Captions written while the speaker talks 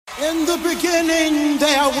In the beginning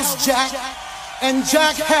there was Jack, and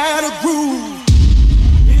Jack had a groove.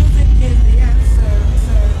 Music is the answer.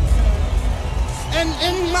 And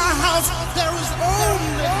in my house there is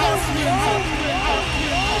only house music.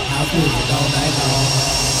 House music all night long.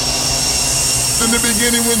 In the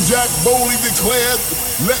beginning when Jack boldly declared,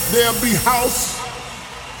 "Let there be house,"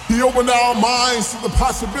 he opened our minds to the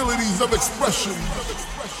possibilities of expression.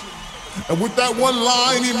 And with that one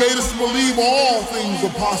line, he made us believe all things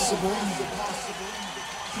are possible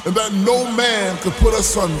and that no man could put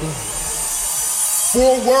us under.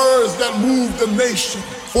 4 words that moved the nation,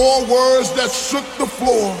 4 words that shook the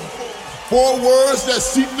floor, 4 words that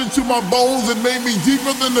seeped into my bones and made me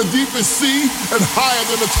deeper than the deepest sea and higher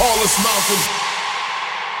than the tallest mountain.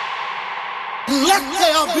 Let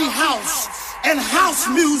there be house, and house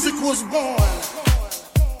music was born.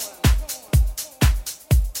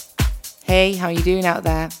 Hey, how you doing out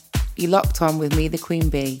there? You locked on with me, the Queen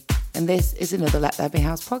Bee, and this is another Let There Be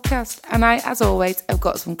House podcast. And I, as always, have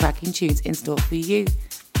got some cracking tunes in store for you.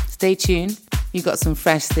 Stay tuned. You've got some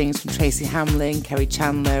fresh things from Tracy Hamlin, Kerry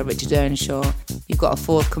Chandler, Richard Earnshaw. You've got a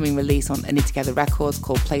forthcoming release on Any Together Records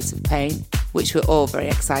called Place of Pain, which we're all very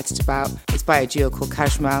excited about. It's by a duo called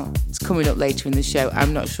Kashmal. It's coming up later in the show.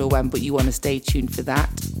 I'm not sure when, but you want to stay tuned for that.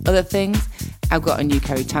 Other things, I've got a new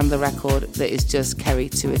Kerry Chandler record that is just Kerry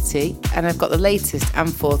to a T. And I've got the latest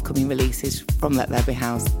and forthcoming releases from Let There Be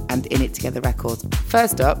House and In It Together Records.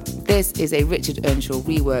 First up, this is a Richard Earnshaw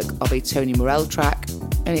rework of a Tony Morell track,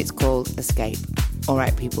 and it's called Escape. All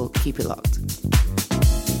right, people, keep it locked.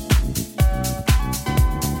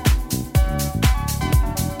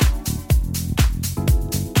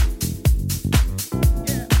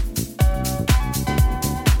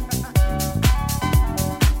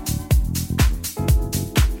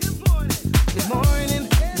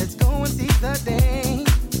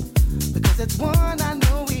 It's one I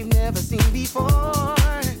know we've never seen before.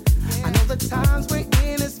 I know the times we're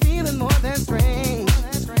in is feeling more than strange,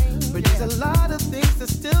 but there's a lot of things to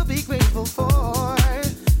still be grateful for.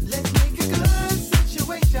 Let's make a good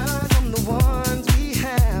situation from the ones we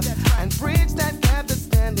have and bridge that gap that's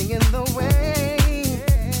standing in the way.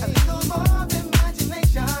 A little more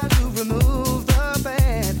imagination to remove the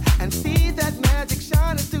bad and see that magic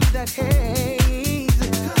shining through that haze.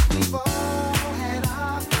 We've all had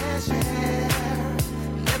our fair share.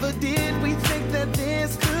 Never did we think that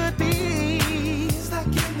this could be stuck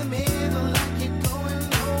in the middle like it going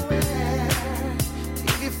nowhere.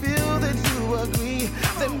 If you feel that you agree,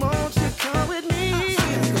 then won't you come with me?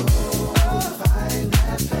 Go find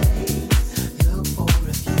that place. Look for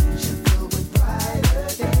a future filled with brighter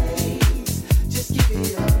days. Just give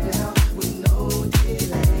it up now with no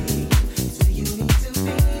delay. It's where you need to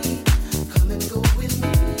be. Come and go with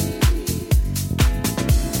me.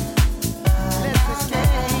 Let's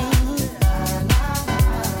escape.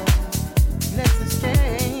 Let's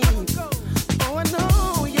escape. Oh, I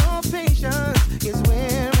know your patience is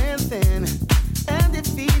wearing thin, and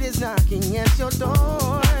defeat is knocking at your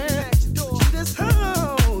door. You just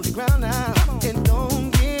hold the ground now and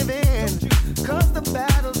don't give in, 'cause the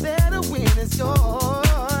battle there to win is yours.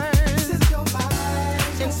 Set your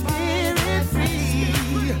mind and spirit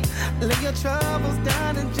free. Lay your troubles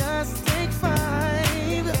down and just take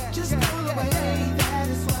 5. Just pull away, that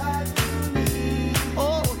is what you need.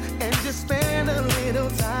 Oh, and just spend a little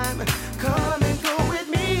time. Come and go with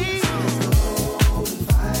me. Go and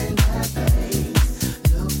find that place.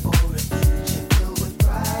 Look for a future filled with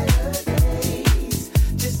brighter days.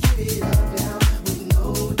 Just give it up now with no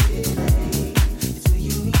delay. It's where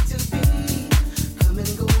you need to be. Come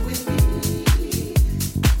and go with me.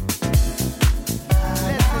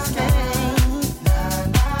 Let's escape.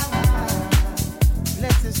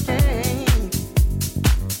 Let's escape.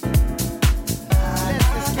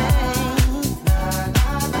 Let's escape.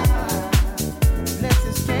 Let's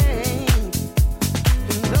escape.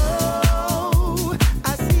 No, I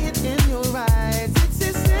see it in your eyes. It's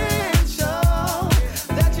essential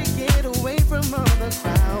that you get away from all the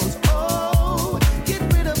crowds. Oh, get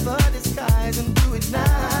rid of the disguise and do it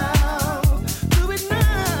now. Do it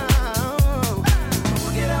now.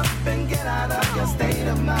 Get up and get out of your state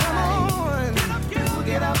of mind.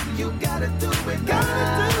 Get up, you gotta do it now.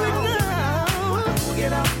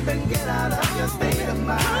 Get up and get out of your state of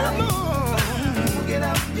mind. Get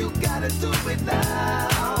up, you gotta do it now.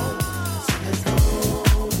 So let's go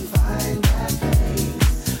and find that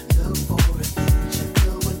place. Look for a future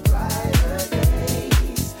filled with brighter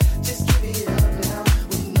days. Just give it up now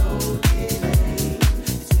with no delay.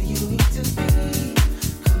 It's where you need to be.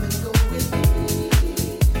 Come and go with me.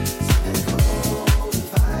 So let's go and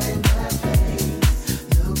find that place.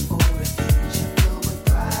 Look for a future filled with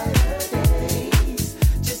brighter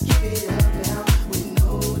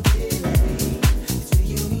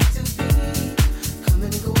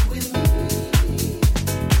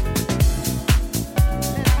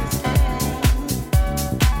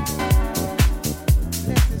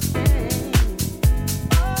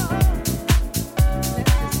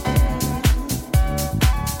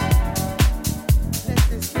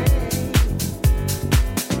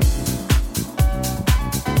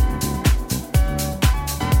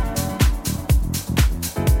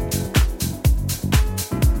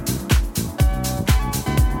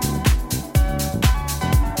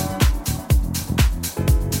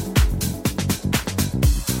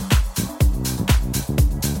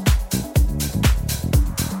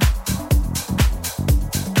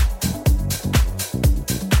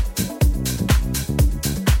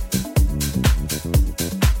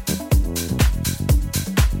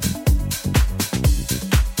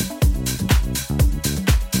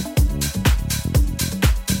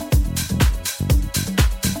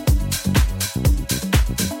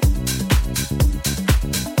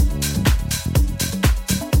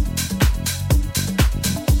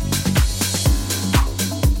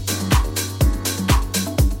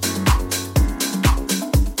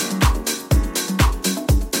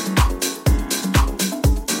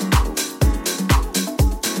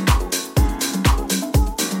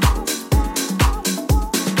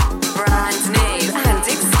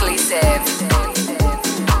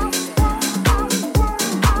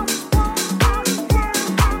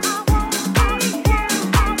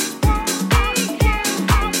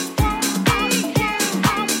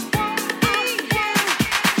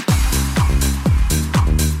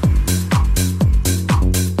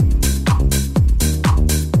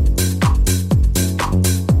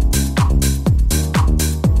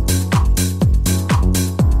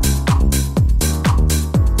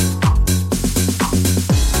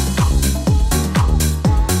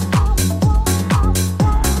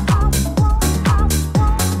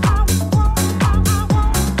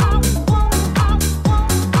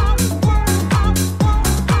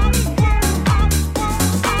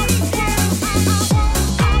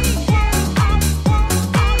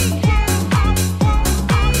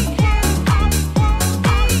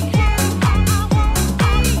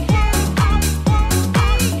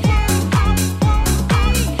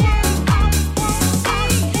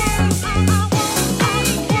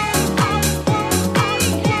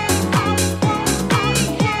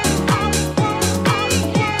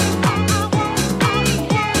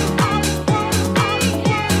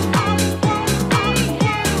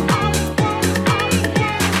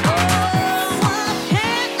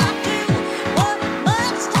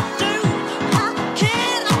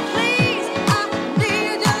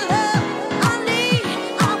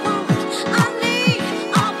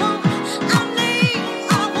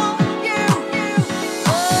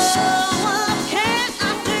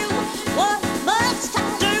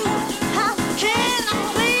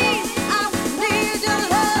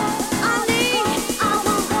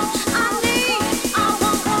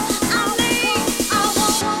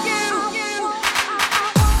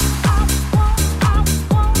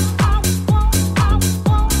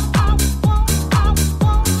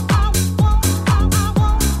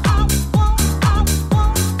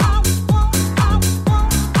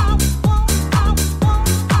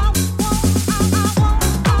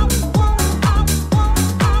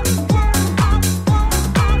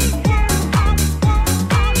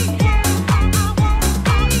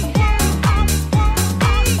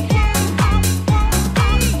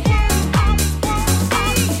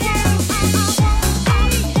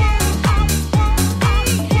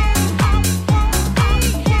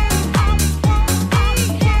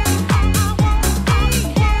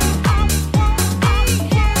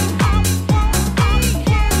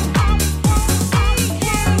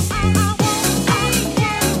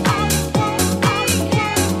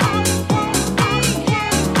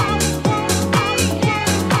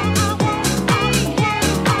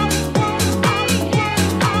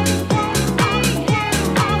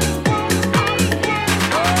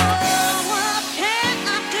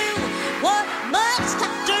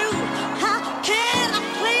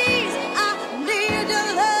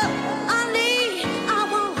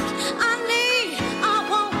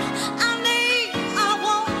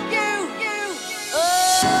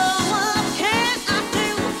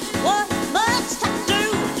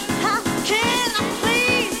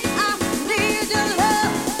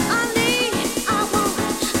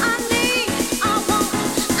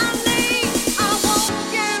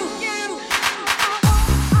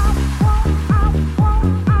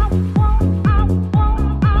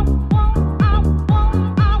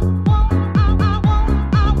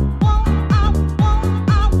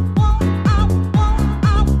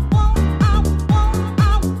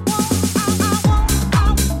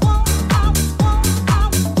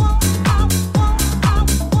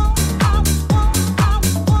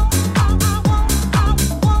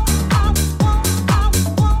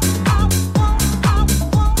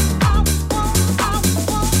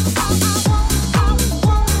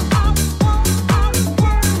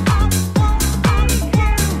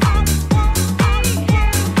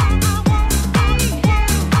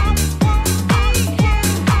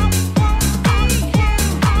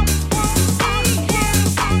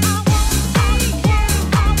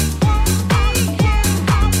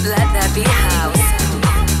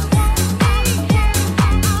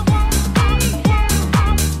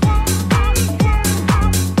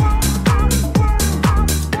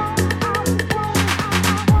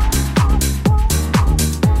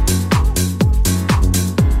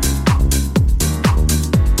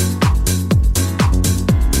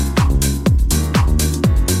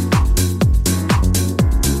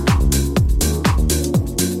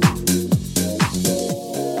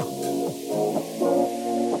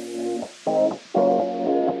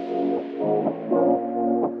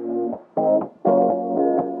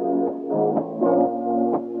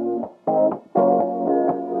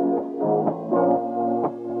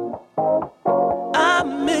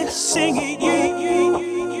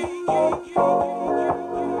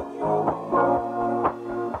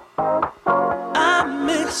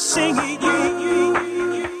missing you.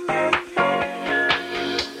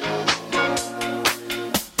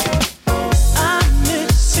 I'm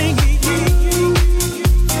missing you.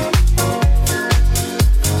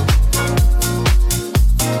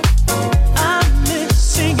 I'm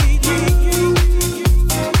missing you.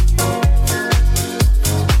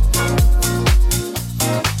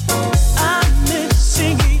 I'm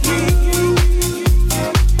missing you.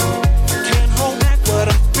 Can't hold back what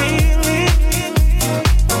I'm feeling.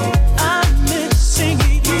 I'm missing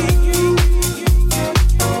you.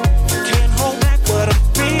 Can't hold back what I'm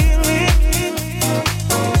feeling.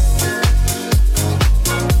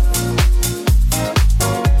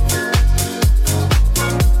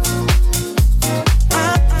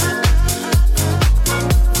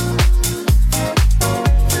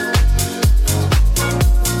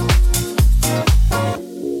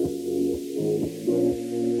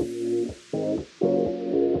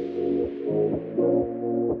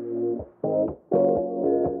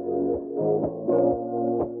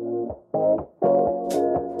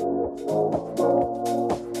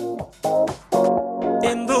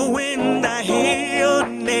 In the wind, I hear your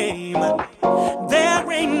name.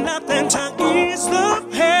 There ain't nothing to ease the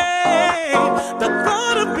pain. The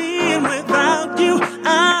thought of being without you,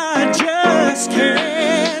 I just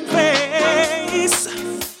can't face.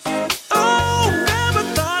 Oh, never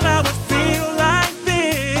thought I would feel like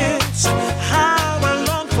this. How I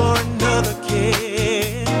long for another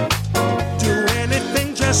kiss. Do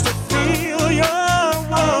anything just to feel your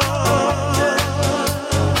warmth.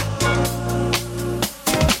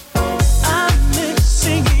 I'm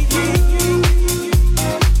missing you.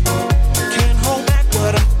 Can't hold back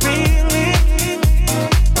what I'm feeling.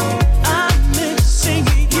 I'm missing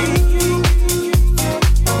you.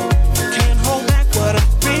 Can't hold back what I'm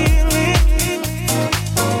feeling.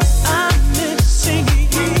 I'm missing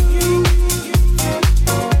you.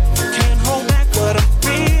 Can't hold back what I'm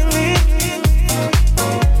feeling.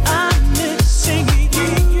 I'm missing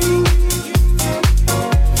you.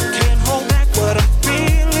 Can't hold back what I'm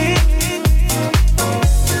feeling.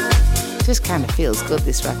 Just kind of feels good,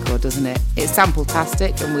 this record, doesn't it? It's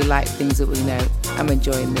sample-tastic and we like things that we know. I'm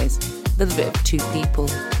enjoying this. A little bit of Two People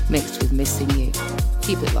mixed with Missing You.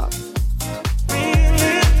 Keep it locked.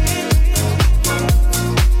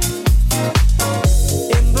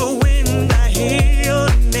 In the wind, I hear your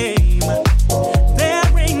name.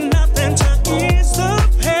 There ain't nothing to ease the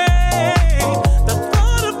pain. The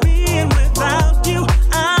thought of being without you,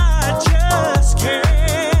 I just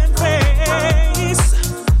can't face.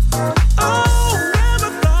 Oh,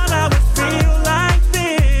 never thought I would feel like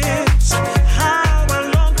this. How I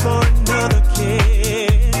long for another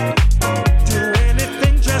kiss. Do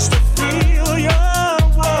anything just to feel your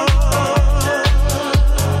warmth.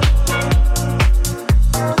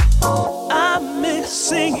 I'm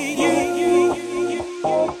missing you.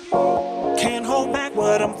 Can't hold back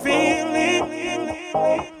what I'm feeling.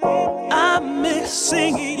 I'm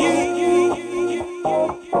missing you.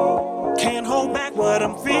 Can't hold back what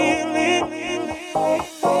I'm feeling.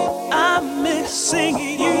 I'm missing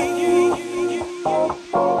you.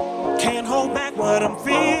 Can't hold back what I'm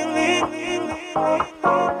feeling.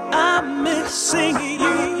 I'm missing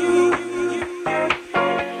you.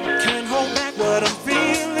 Can't hold back what I'm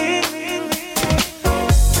feeling.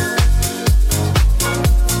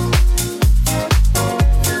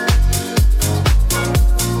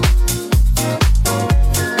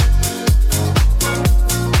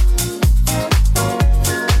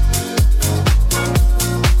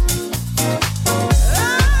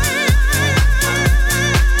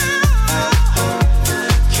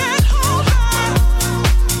 Can't hold back.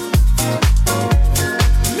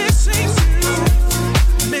 Missing you.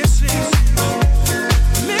 Missing you.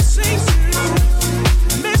 Missing you.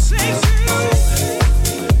 Missing you.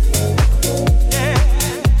 Yeah.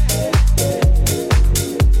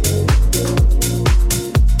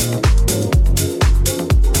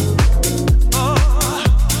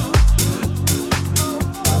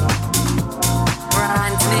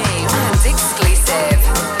 Brand new and exclusive.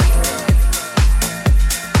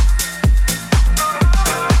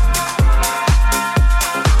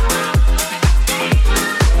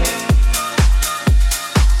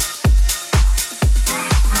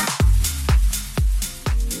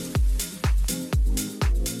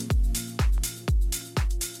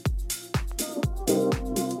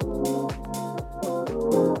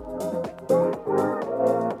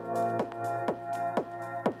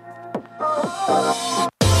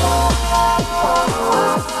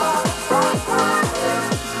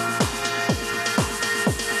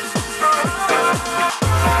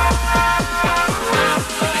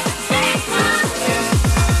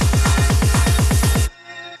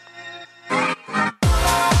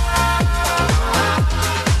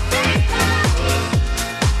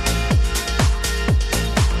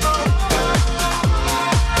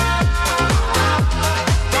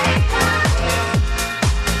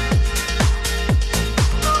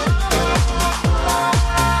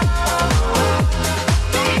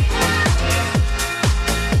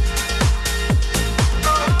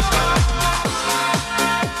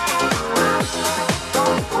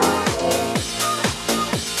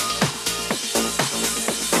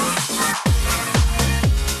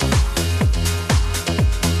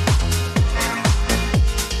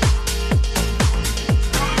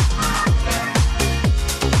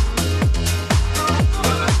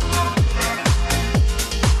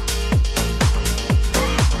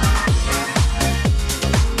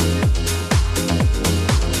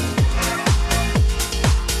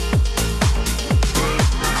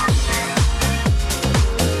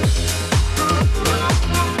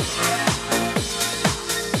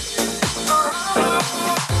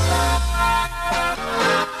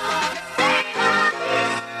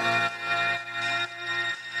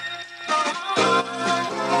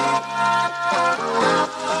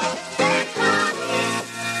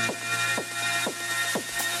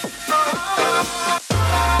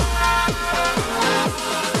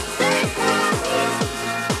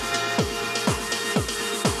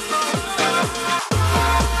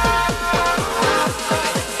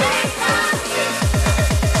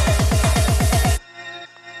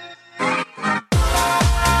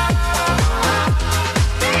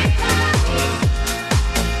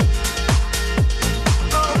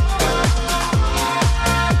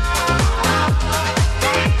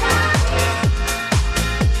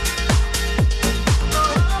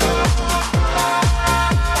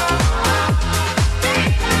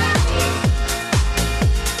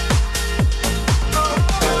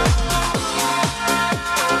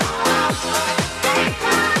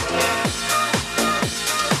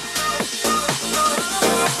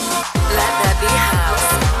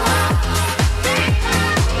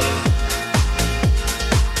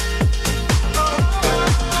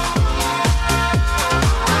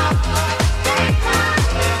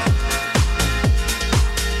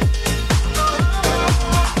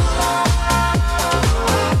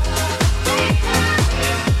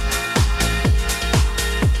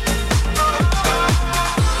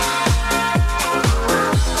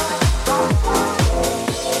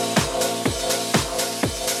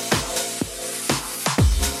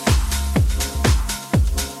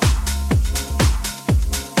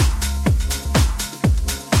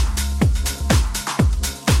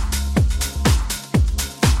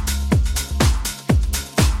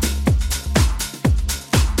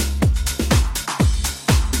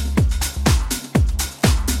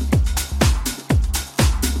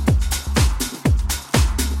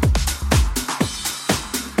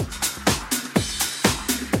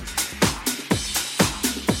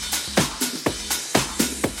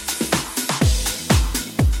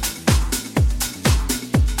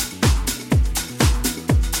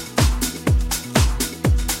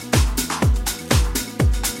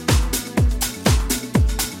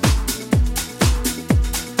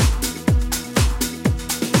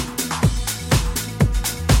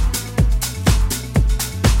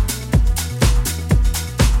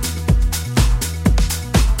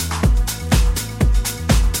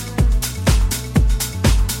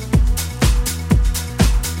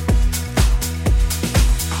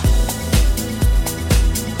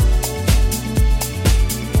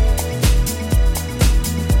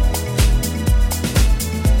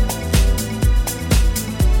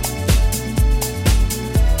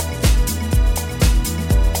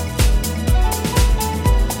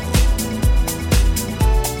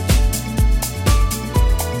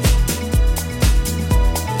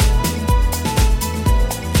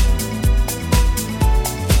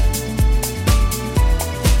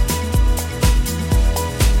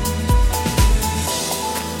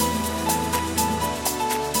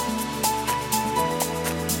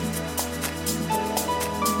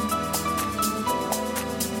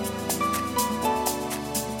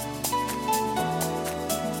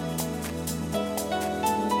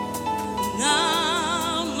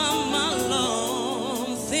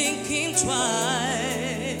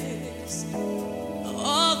 twice.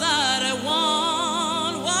 All that I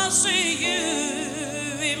want was see you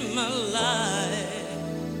in my life.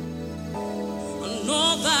 I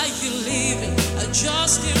know that you're leaving, I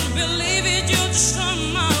just can't believe it, you destroy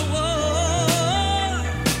my world.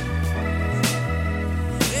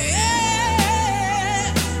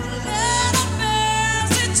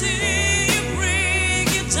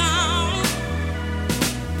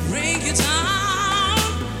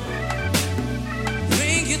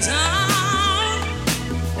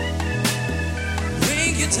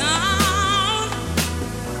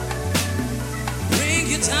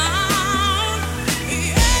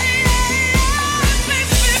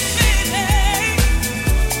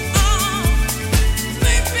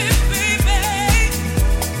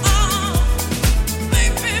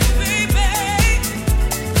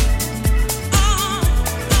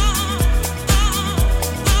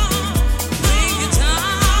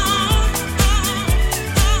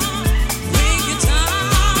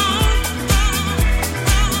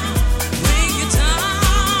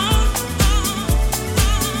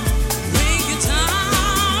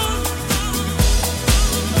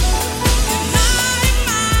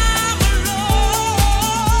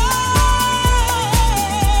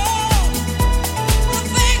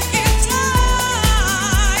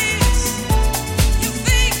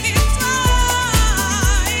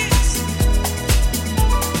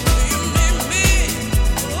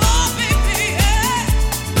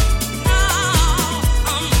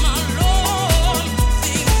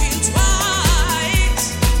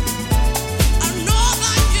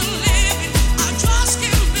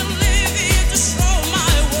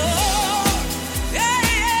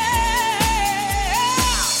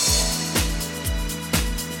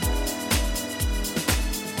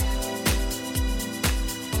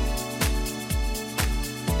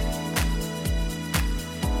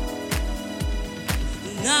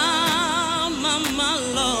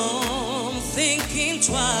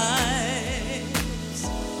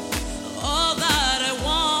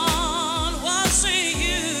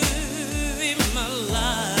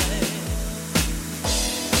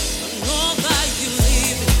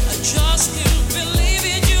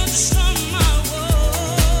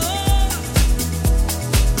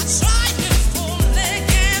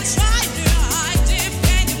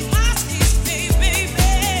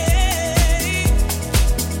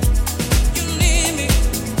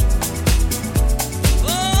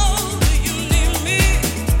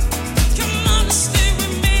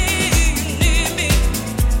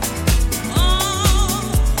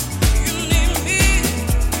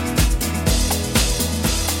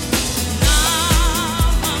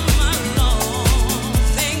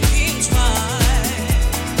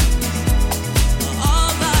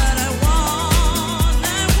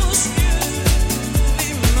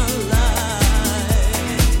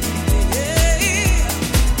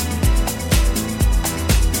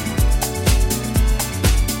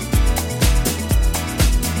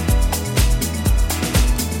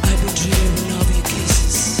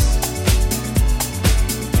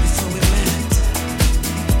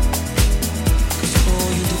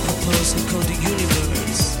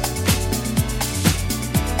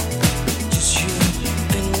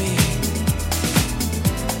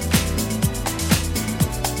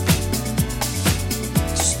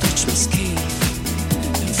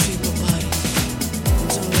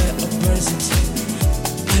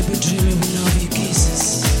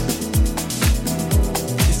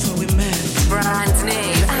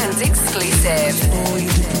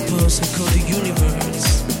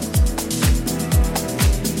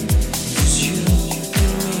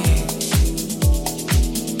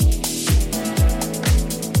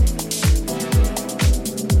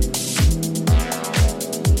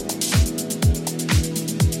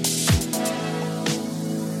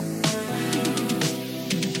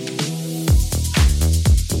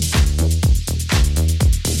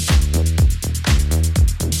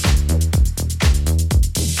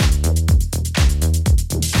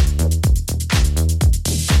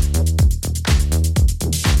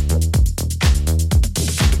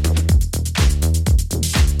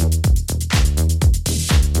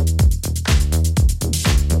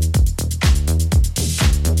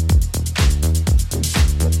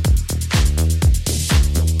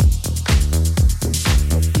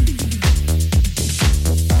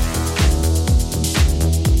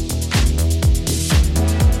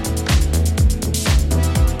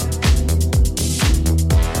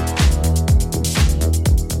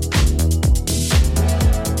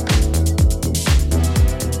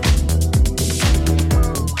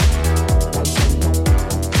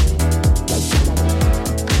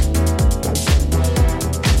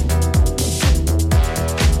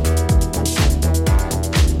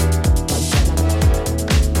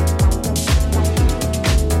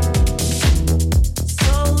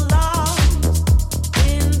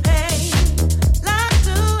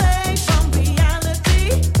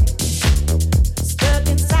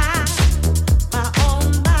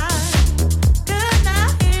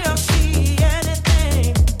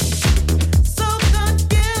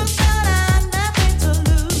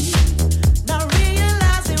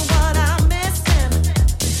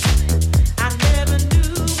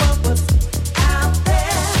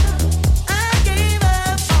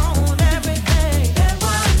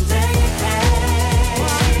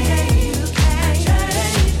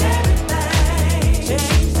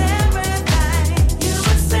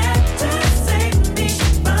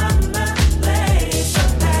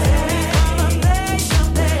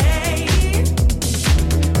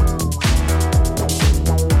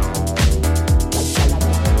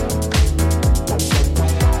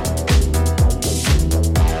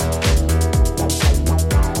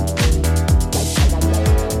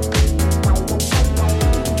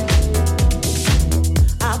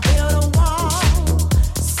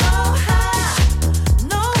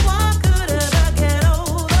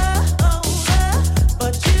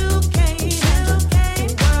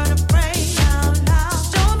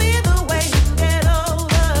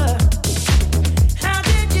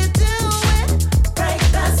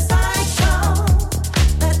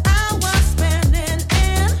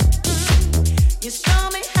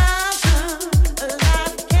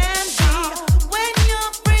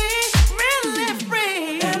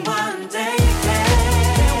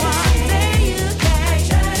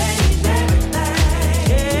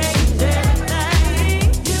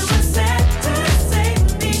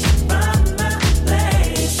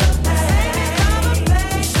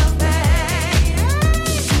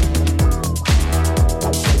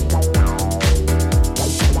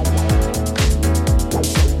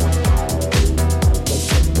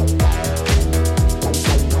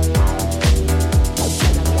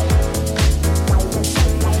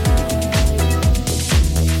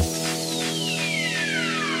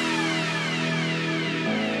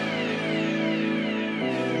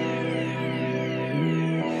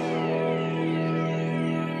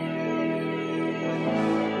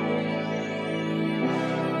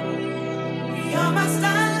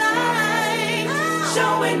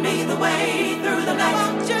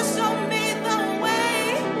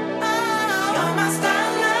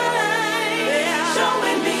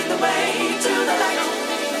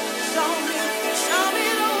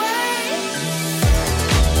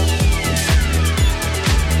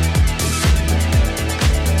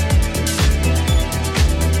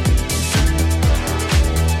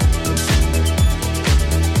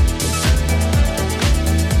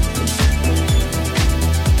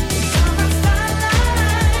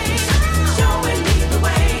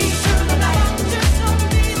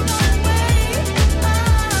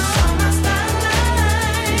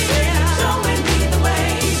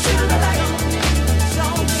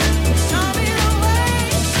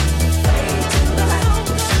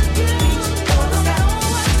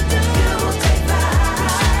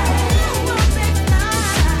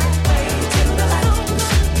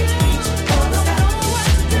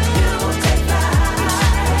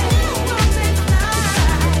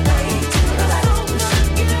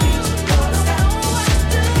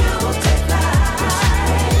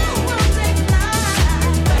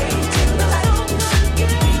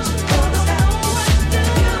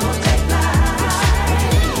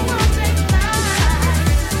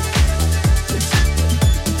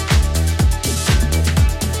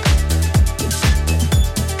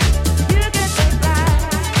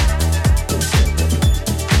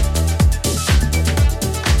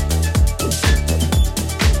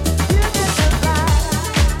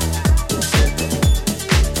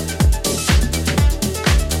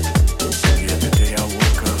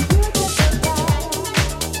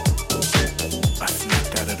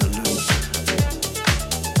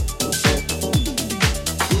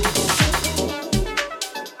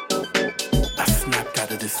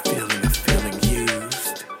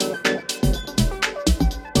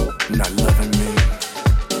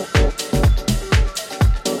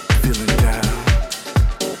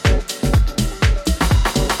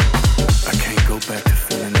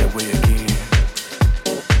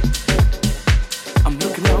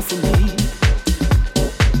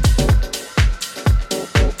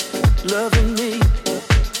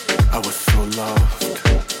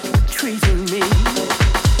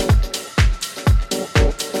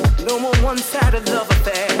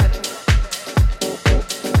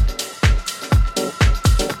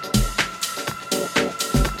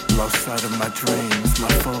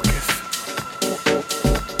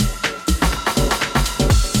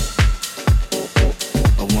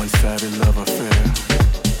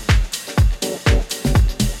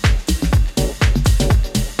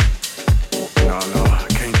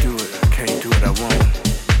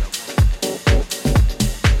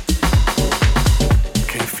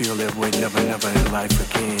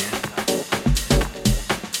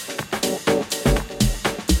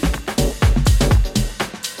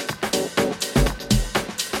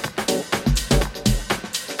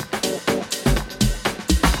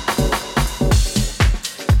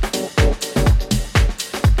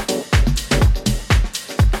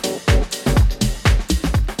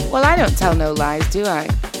 Well, I don't tell no lies, do I?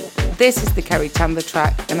 This is the Kerri Chandler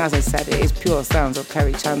track, and as I said, it is pure sounds of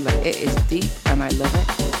Kerri Chandler. It is deep, and I love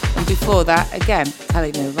it. And before that, again,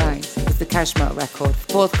 telling no lies, is the Cashmere record,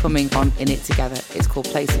 forthcoming on In It Together. It's called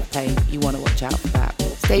Place of Pain. You want to watch out for that.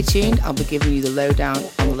 Stay tuned. I'll be giving you the lowdown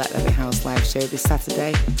on the Let There Be House live show this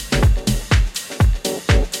Saturday.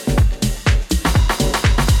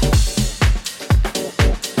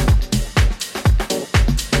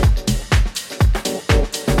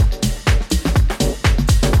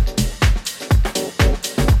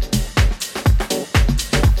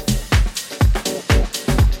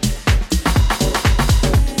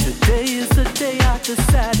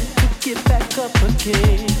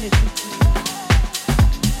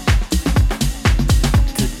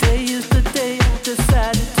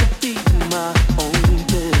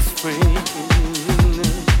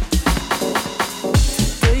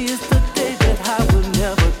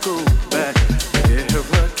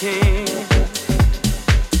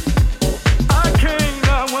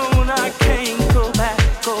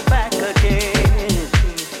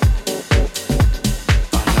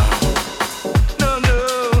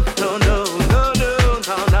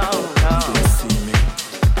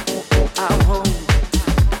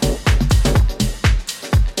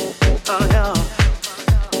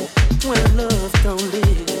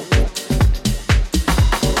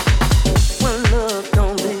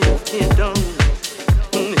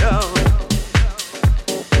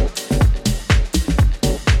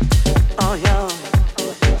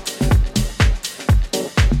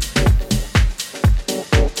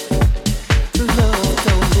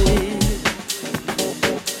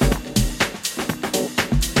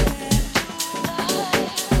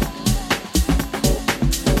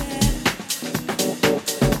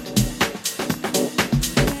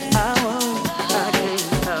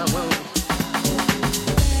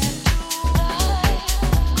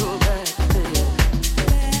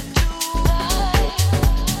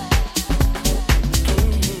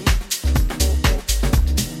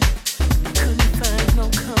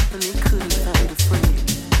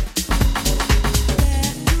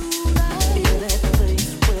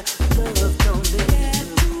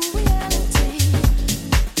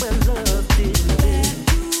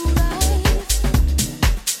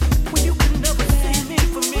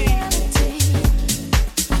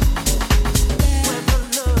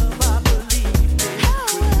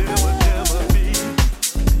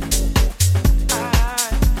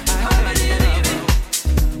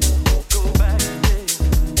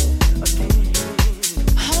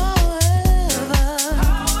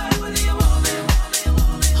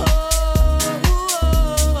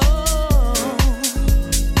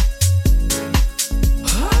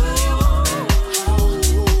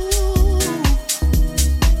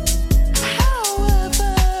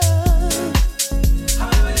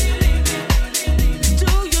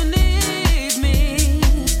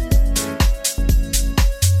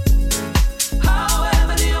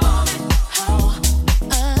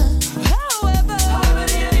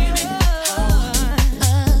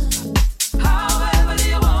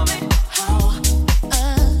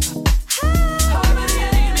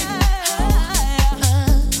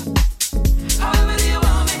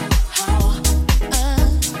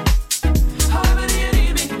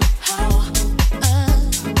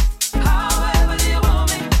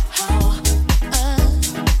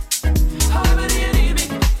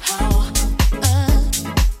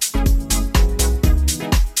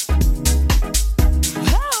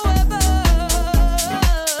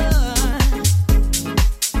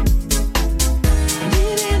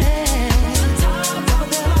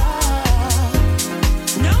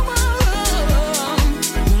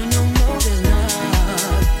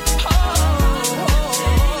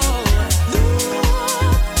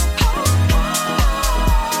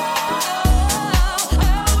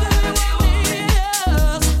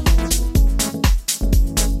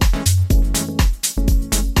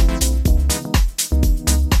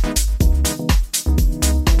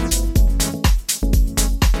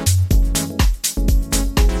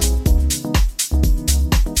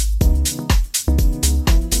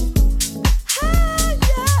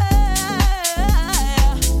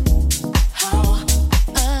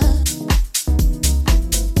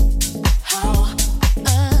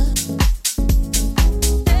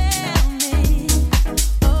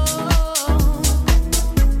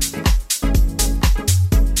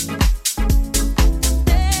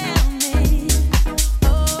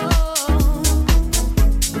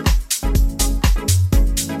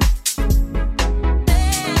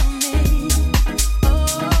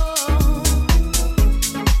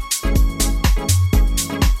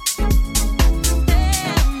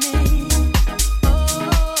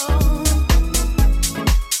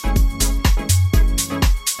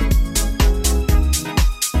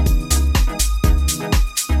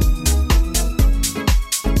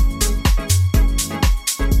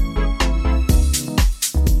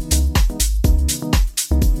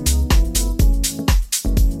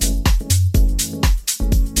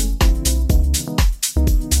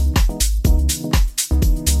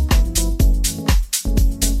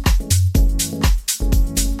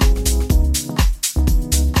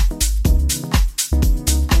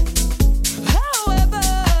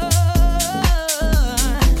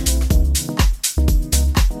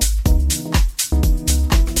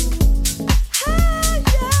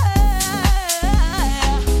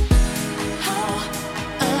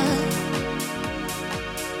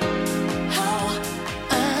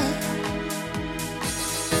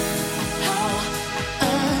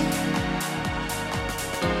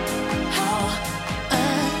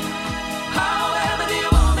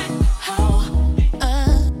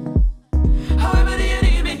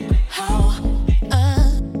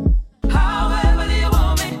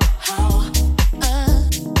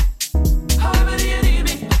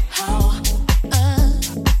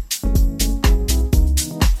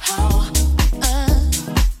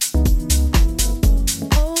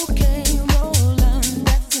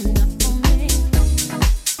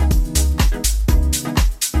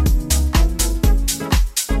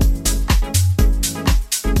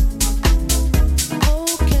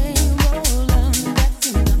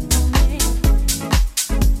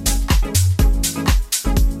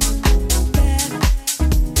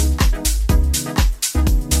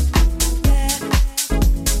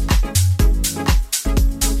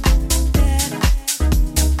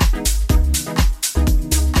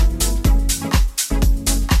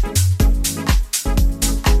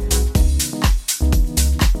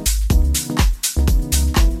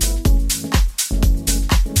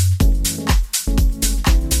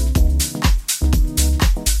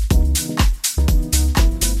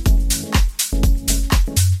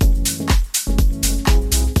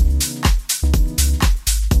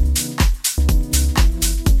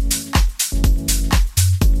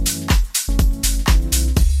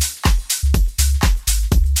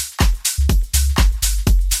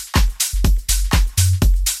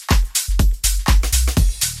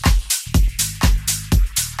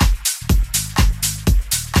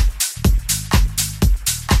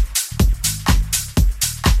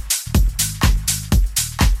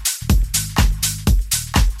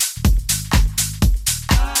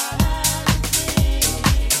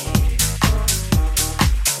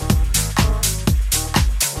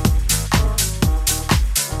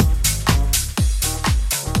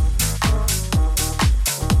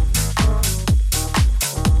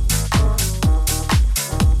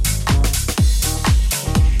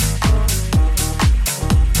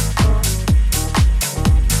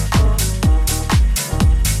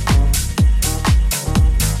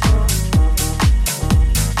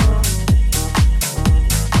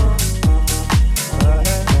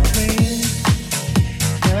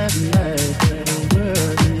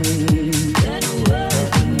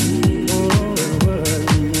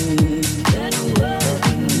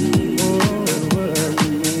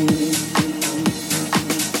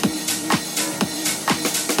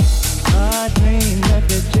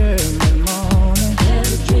 the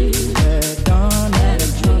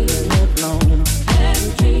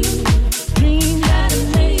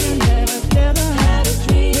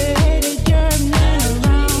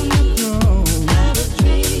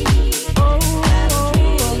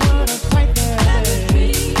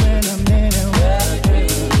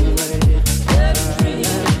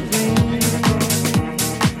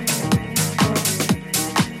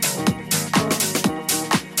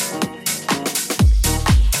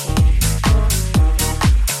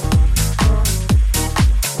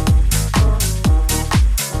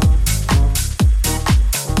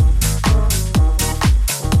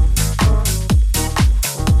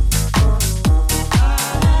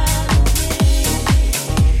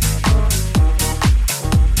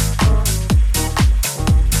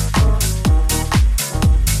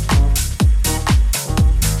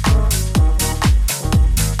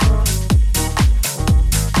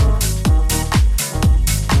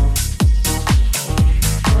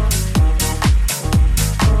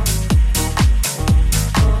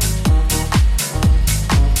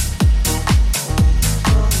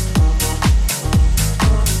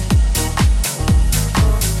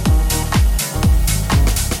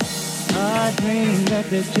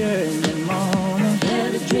German morning.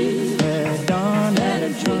 Had a dream. At dawn, had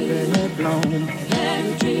a trumpet had blown. Had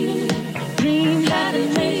a dream. Dream had a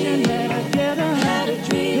nation that together. Had a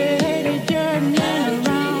dream. Had a German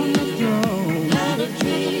around the throne. Had a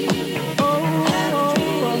dream. Oh,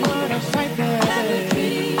 what a sight that is.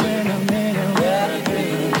 When a man and what a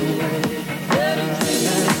dream. Had a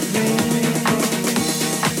dream.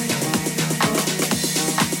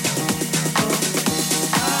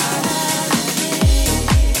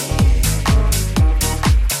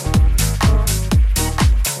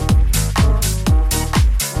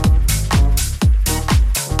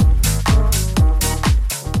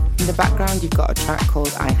 In the background, you've got a track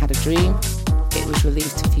called I Had a Dream. It was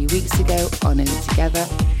released a few weeks ago on In It Together.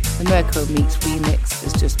 The Mirko Meeks remix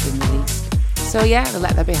has just been released. So yeah, the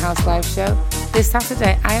Let There Be House live show. This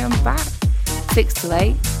Saturday, I am back. 6 till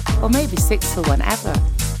 8, or maybe 6 till whenever.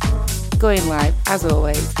 Going live, as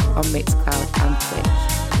always, on Mixcloud and Twitch.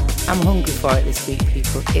 I'm hungry for it this week,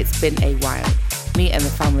 people. It's been a while. Me and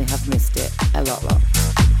the family have missed it a lot.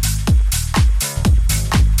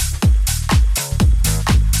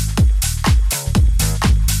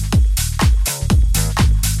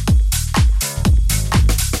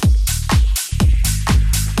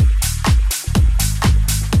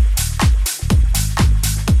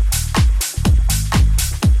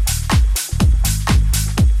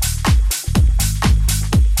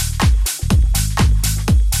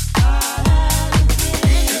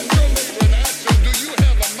 Do you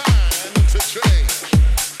have a mind to change?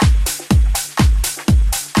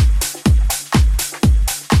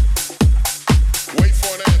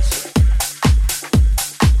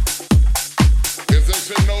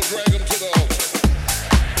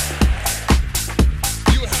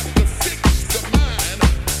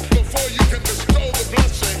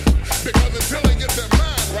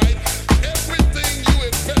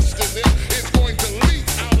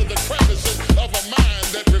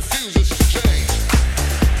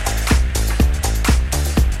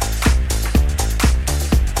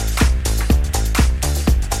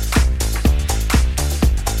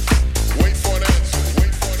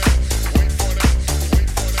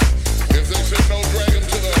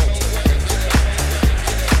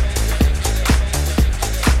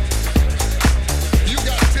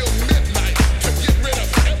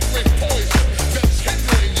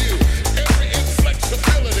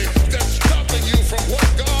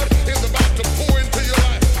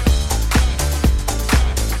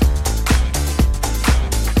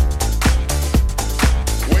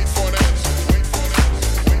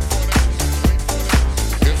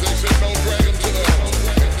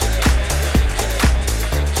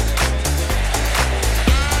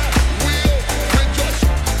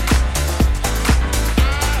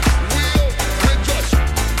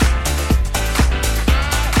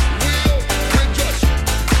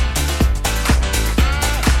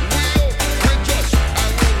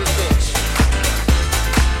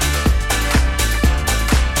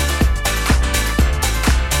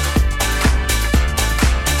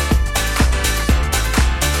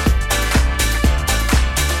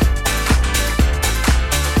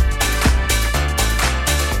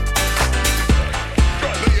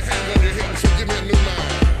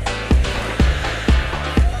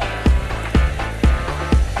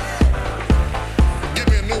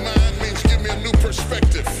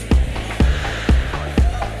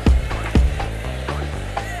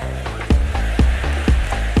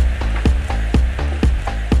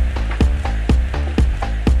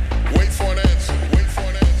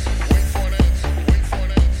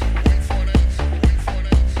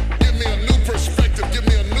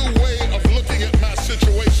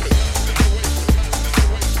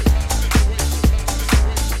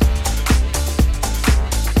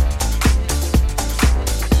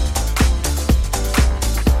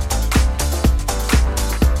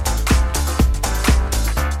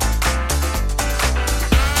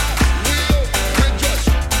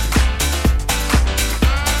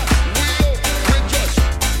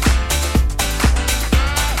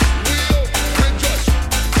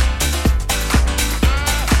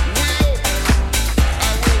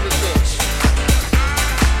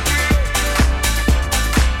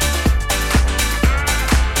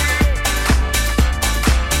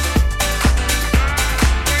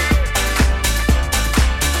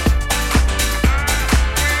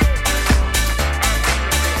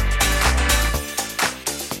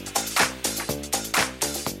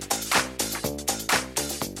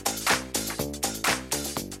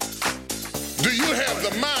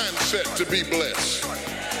 the mindset to be blessed.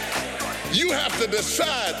 You have to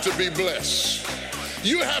decide to be blessed.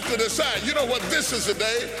 You have to decide, you know what, this is a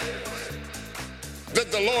day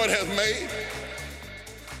that the Lord has made.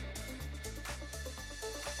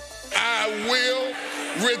 I will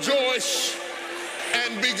rejoice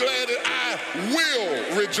and be glad that I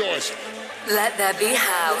will rejoice. Let there be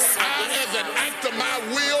house. As an act of my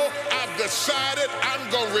will, I've decided I'm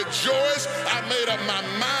going to rejoice. I made up my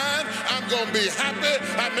mind. I'm going to be happy.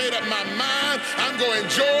 I made up my mind. I'm going to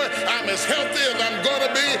enjoy. I'm as healthy as I'm going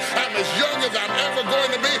to be. I'm as young as I'm ever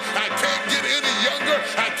going to be. I can't get any younger.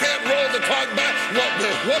 I can't roll the clock back.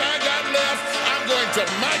 What I got left, I'm going to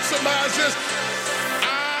maximize this.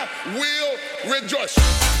 I will rejoice.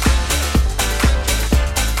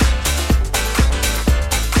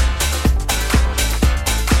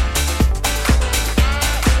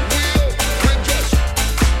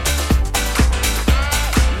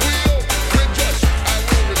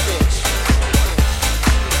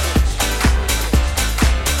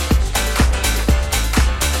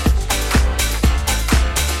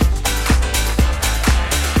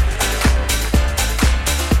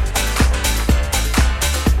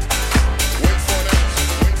 Wait for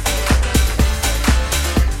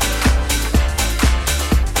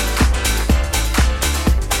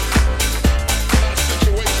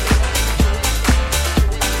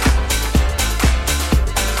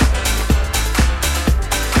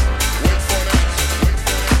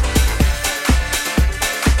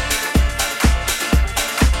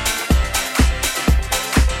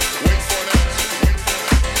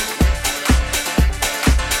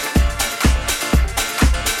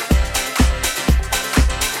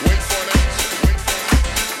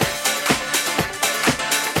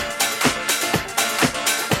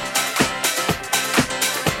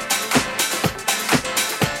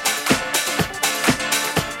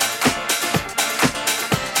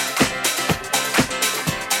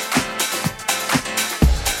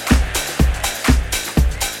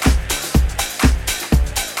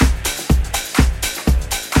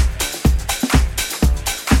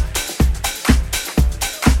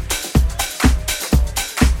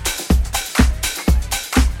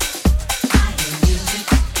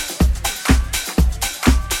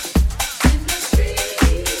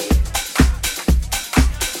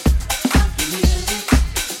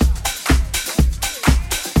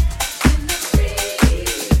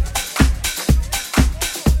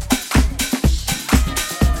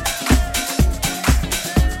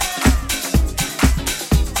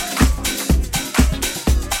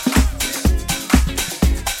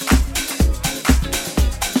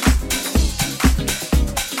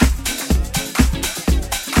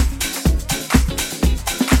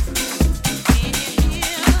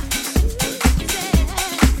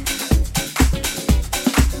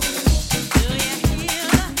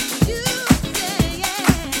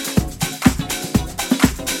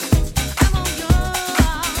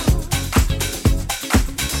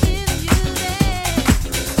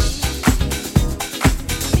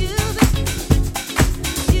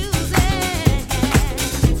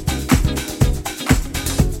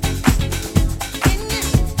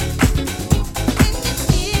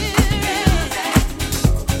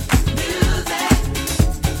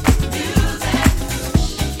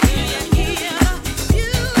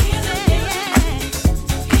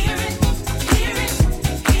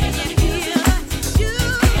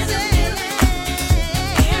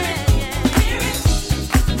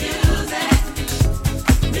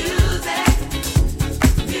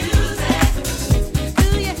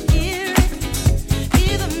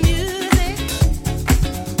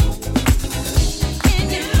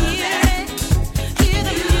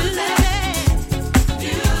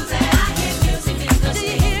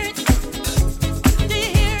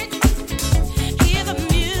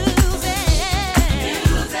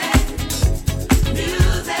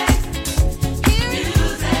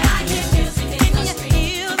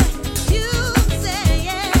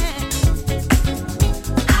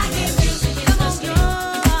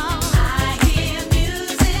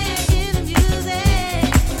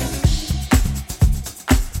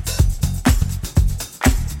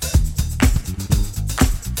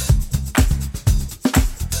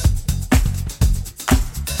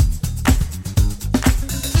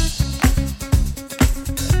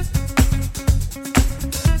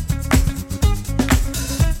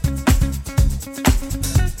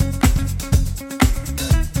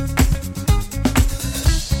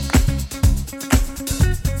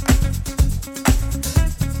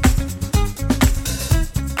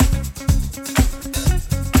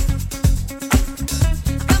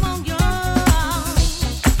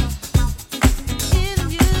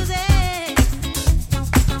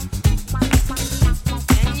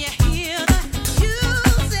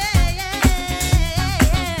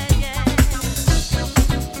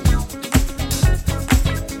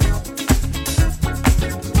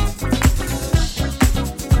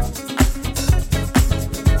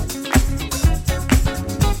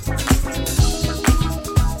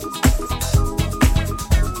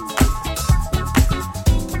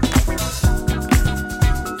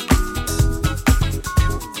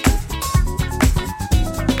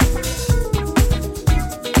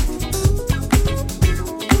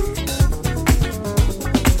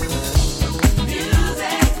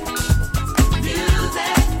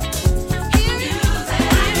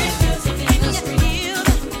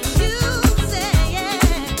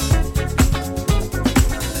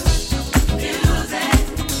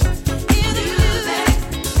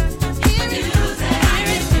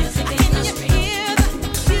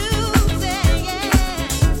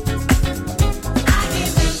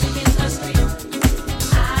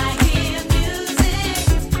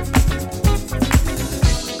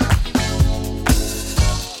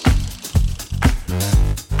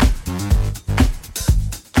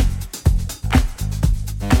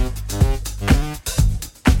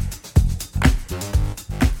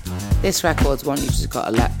This record's one you've just got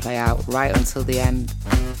to let play out right until the end.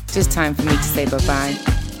 Just time for me to say bye-bye.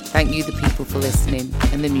 Thank you, the people, for listening,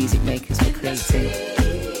 and the music makers for creating.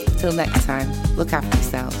 Till next time, look after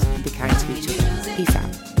yourselves and be kind to